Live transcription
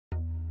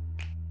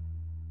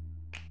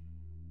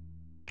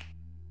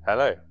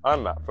Hello,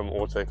 I'm Matt from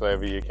Auto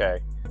Clover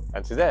UK,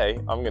 and today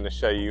I'm going to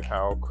show you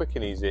how quick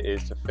and easy it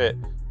is to fit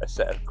a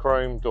set of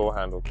chrome door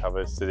handle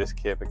covers to this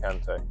Kia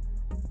Picanto.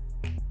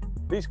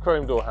 These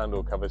chrome door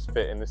handle covers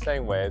fit in the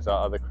same way as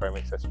our other chrome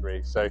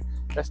accessories, so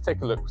let's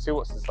take a look, see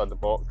what's inside the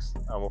box,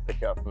 and we'll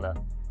pick it up from there.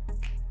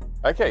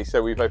 Okay, so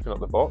we've opened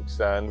up the box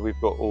and we've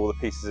got all the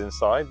pieces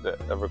inside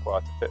that are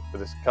required to fit for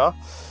this car.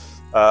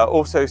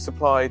 Also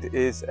supplied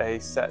is a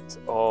set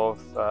of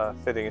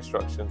fitting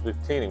instructions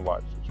with cleaning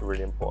wipes, which are a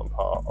really important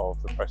part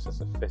of the process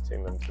of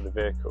fitting them to the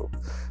vehicle.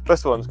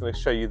 First of all, I'm just going to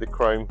show you the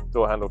chrome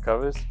door handle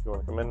covers. If you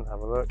want to come in and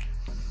have a look.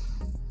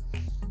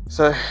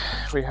 So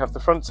we have the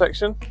front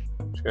section,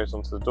 which goes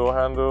onto the door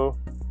handle,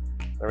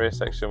 the rear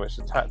section which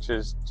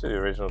attaches to the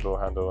original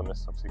door handle, and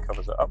this obviously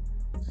covers it up.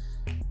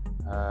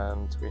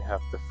 And we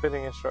have the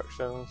fitting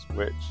instructions,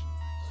 which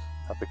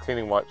have the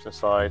cleaning wipes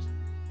inside.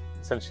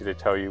 Essentially they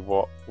tell you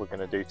what we're going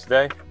to do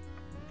today,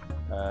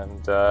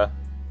 and yeah,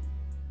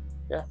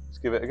 let's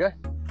give it a go.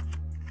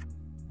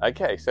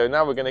 Okay, so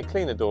now we're going to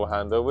clean the door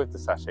handle with the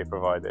sachet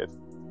provided.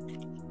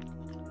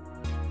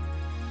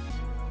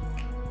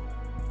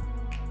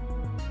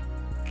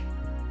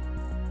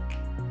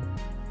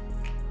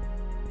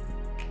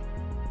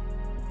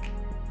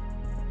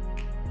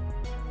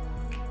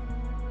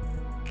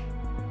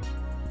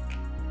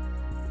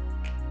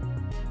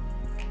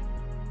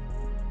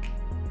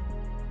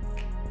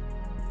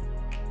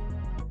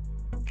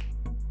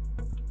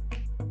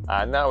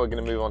 And now we're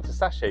going to move on to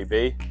sachet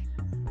B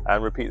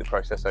and repeat the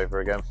process over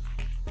again.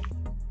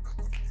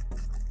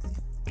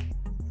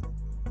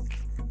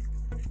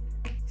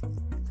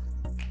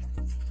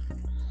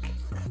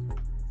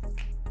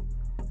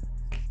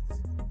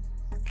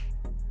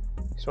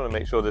 Just want to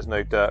make sure there's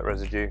no dirt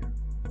residue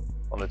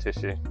on the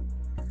tissue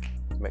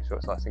to make sure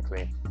it's nice and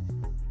clean.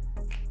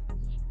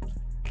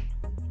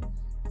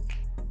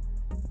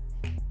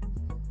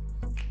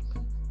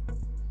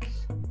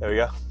 There we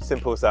go,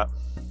 simple as that.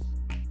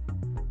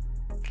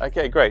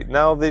 Okay, great.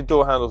 Now the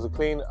door handles are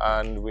clean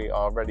and we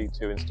are ready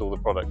to install the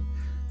product.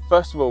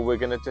 First of all, we're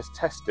going to just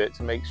test it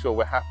to make sure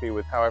we're happy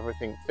with how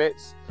everything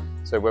fits.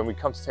 So when we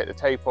come to take the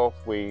tape off,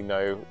 we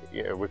know,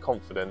 we're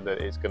confident that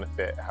it's going to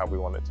fit how we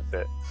want it to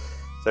fit.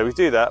 So we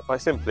do that by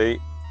simply,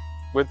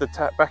 with the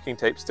backing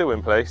tape still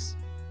in place,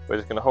 we're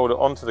just going to hold it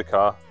onto the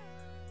car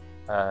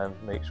and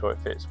make sure it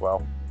fits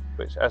well,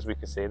 which, as we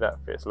can see, that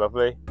fits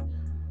lovely.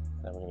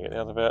 And we're going to get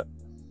the other bit.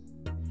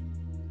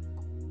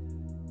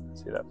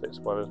 See, that fits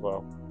well as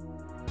well.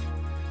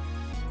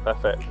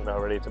 Perfect, we're now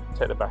ready to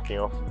take the backing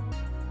off.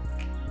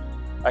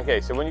 Okay,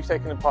 so when you've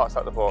taken the parts out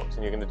of the box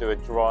and you're going to do a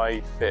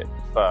dry fit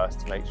first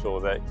to make sure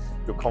that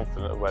you're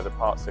confident of where the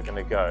parts are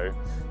going to go,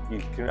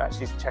 you can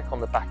actually check on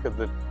the back of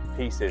the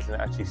pieces and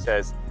it actually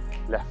says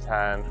left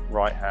hand,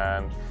 right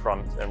hand,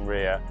 front and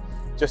rear,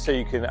 just so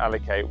you can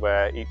allocate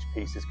where each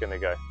piece is going to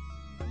go.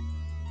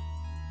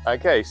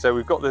 Okay, so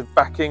we've got the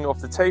backing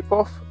of the tape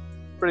off,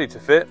 ready to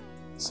fit,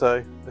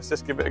 so let's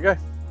just give it a go.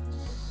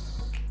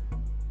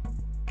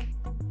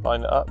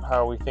 Line it up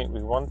how we think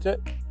we want it.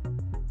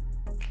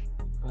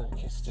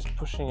 Okay, so just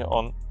pushing it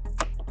on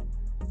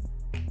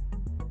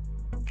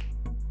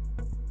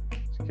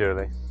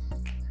securely.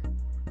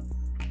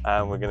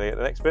 And we're going to get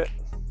the next bit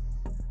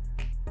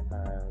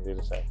and do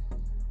the same.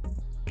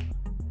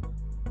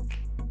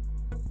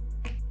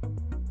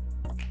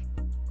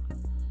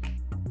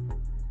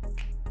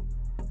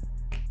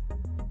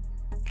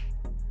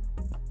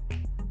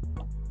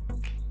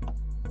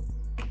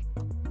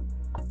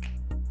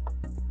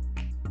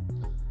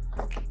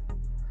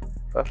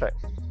 Perfect.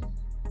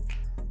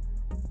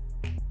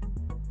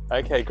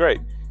 Okay,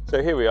 great.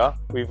 So here we are.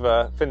 We've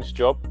finished the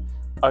job.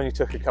 Only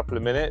took a couple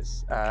of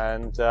minutes,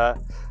 and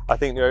I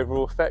think the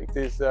overall effect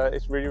is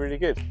it's really, really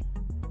good.